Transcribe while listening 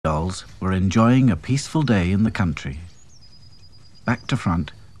Dolls were enjoying a peaceful day in the country. Back to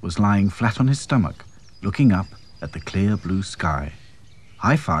Front was lying flat on his stomach, looking up at the clear blue sky.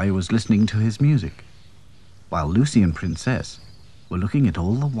 Hi-Fi was listening to his music, while Lucy and Princess were looking at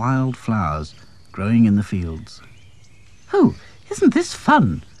all the wild flowers growing in the fields. "Oh, isn't this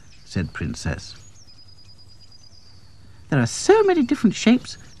fun?" said Princess. "There are so many different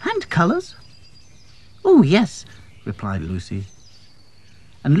shapes and colours." "Oh, yes," replied Lucy.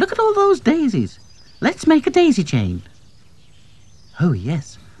 "And look at all those daisies. Let's make a daisy chain." "Oh,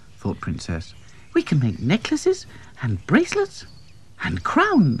 yes," thought Princess. "We can make necklaces and bracelets and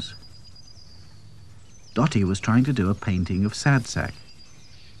crowns." Dotty was trying to do a painting of Sad Sack.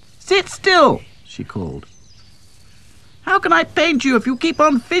 "Sit still," she called. "How can I paint you if you keep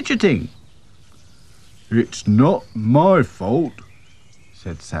on fidgeting?" "It's not my fault,"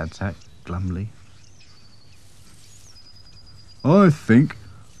 said Sad Sack glumly. "I think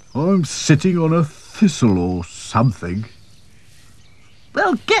I'm sitting on a thistle or something."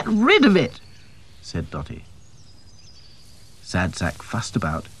 "Well, get rid of it," said Dotty. Sad Sack fussed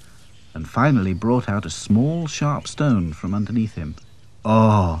about and finally brought out a small sharp stone from underneath him.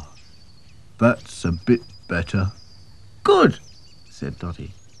 "Ah, that's a bit better." "Good," said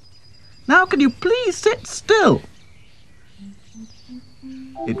Dotty. "Now can you please sit still?"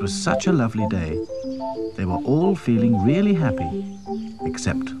 It was such a lovely day. They were all feeling really happy,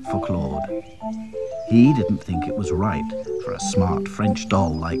 except for Claude. He didn't think it was right for a smart French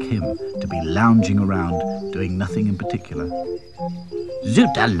doll like him to be lounging around doing nothing in particular.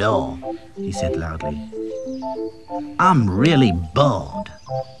 "Zut alors," he said loudly. "I'm really bored."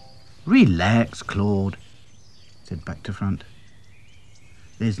 "Relax, Claude," said Back to Front.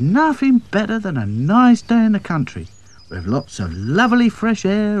 "There's nothing better than a nice day in the country, with lots of lovely fresh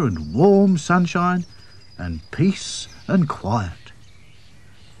air and warm sunshine and peace and quiet."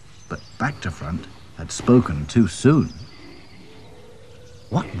 But Back to Front had spoken too soon.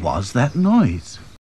 What was that noise?